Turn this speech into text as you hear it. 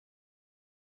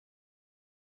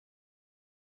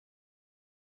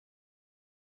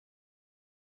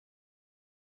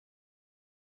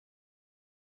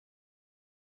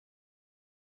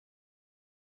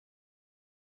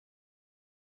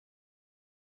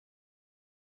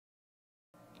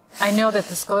I know that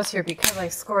this goes here because I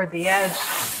scored the edge.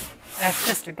 That's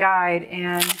just a guide,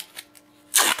 and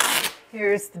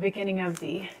here's the beginning of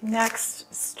the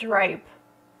next stripe.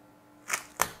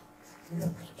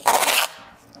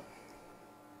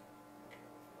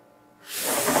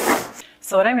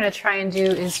 So what I'm going to try and do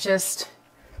is just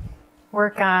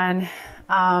work on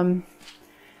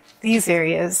these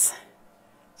areas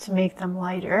to make them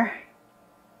lighter.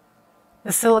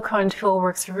 The silicone tool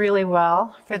works really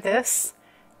well for this.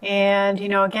 And, you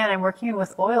know, again, I'm working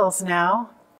with oils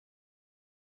now.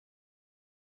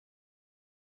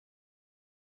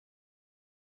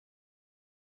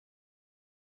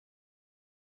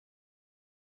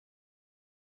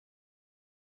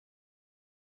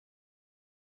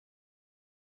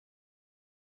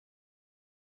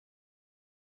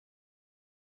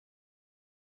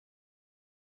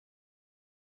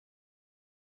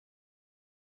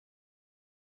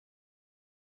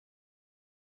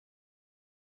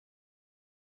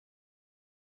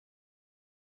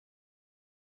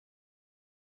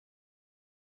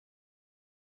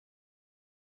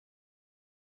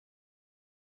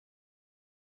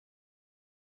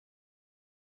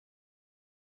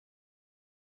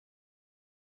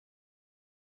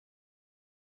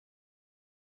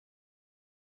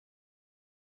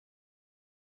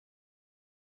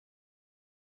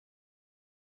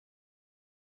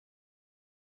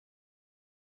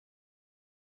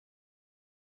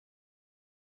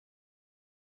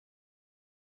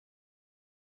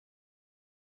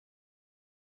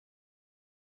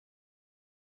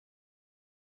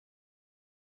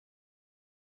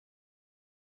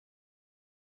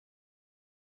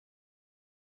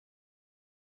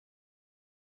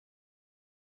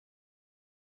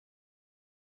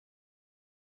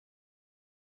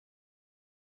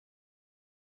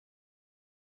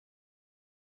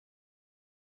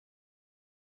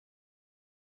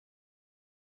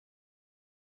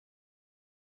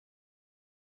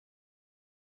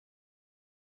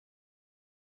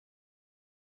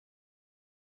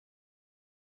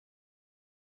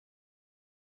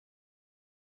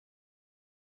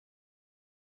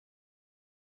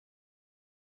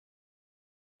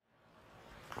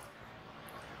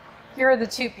 Here are the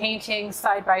two paintings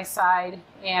side by side,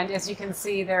 and as you can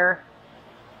see, they're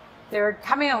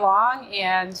coming along,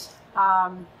 and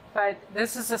but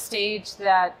this is a stage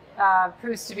that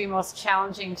proves to be most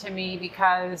challenging to me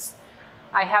because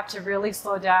I have to really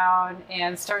slow down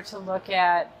and start to look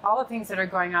at all the things that are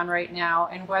going on right now,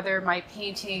 and whether my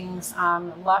paintings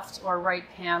left or right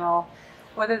panel,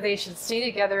 whether they should stay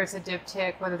together as a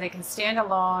diptych, whether they can stand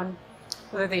alone,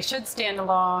 whether they should stand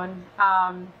alone.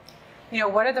 You know,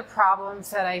 what are the problems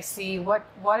that I see? What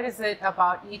is it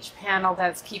about each panel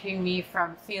that's keeping me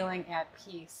from feeling at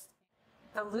peace?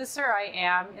 The looser I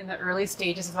am in the early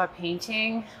stages of a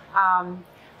painting,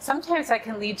 sometimes that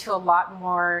can lead to a lot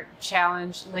more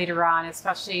challenge later on,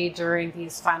 especially during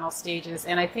these final stages.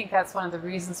 And I think that's one of the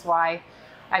reasons why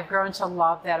I've grown to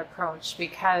love that approach,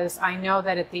 because I know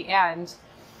that at the end,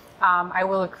 I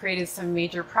will have created some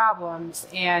major problems.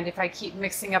 And if I keep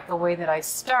mixing up the way that I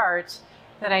start,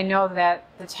 then I know that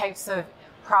the types of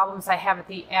problems I have at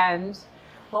the end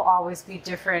will always be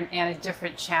different and a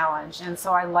different challenge. And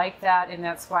so I like that, and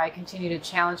that's why I continue to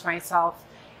challenge myself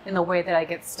in the way that I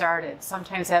get started.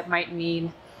 Sometimes that might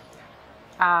mean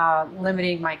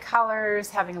limiting my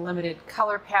colors, having a limited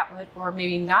color palette, or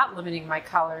maybe not limiting my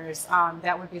colors.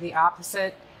 That would be the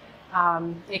opposite.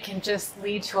 It can just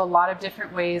lead to a lot of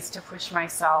different ways to push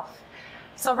myself.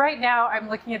 So right now I'm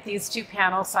looking at these two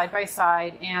panels side by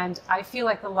side, and I feel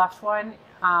like the left one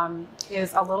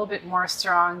is a little bit more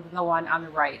strong than the one on the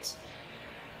right.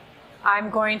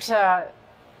 I'm going to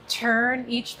turn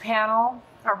each panel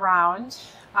around.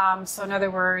 So in other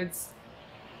words,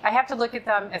 I have to look at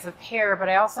them as a pair, but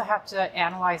I also have to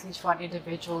analyze each one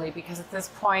individually, because at this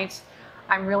point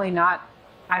I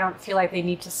don't feel like they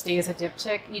need to stay as a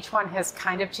diptych. Each one has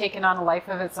kind of taken on a life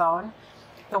of its own.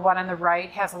 The one on the right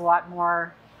has a lot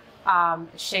more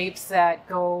shapes that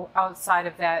go outside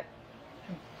of that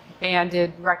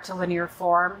banded rectilinear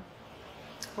form,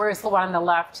 whereas the one on the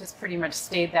left has pretty much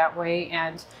stayed that way.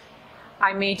 And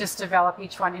I may just develop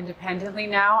each one independently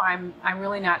now. I'm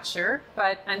really not sure,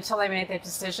 but until I make that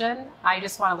decision, I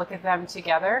just want to look at them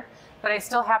together. But I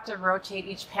still have to rotate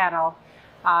each panel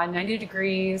 90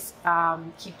 degrees,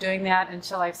 keep doing that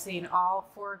until I've seen all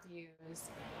 4 views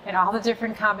and all the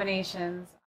different combinations.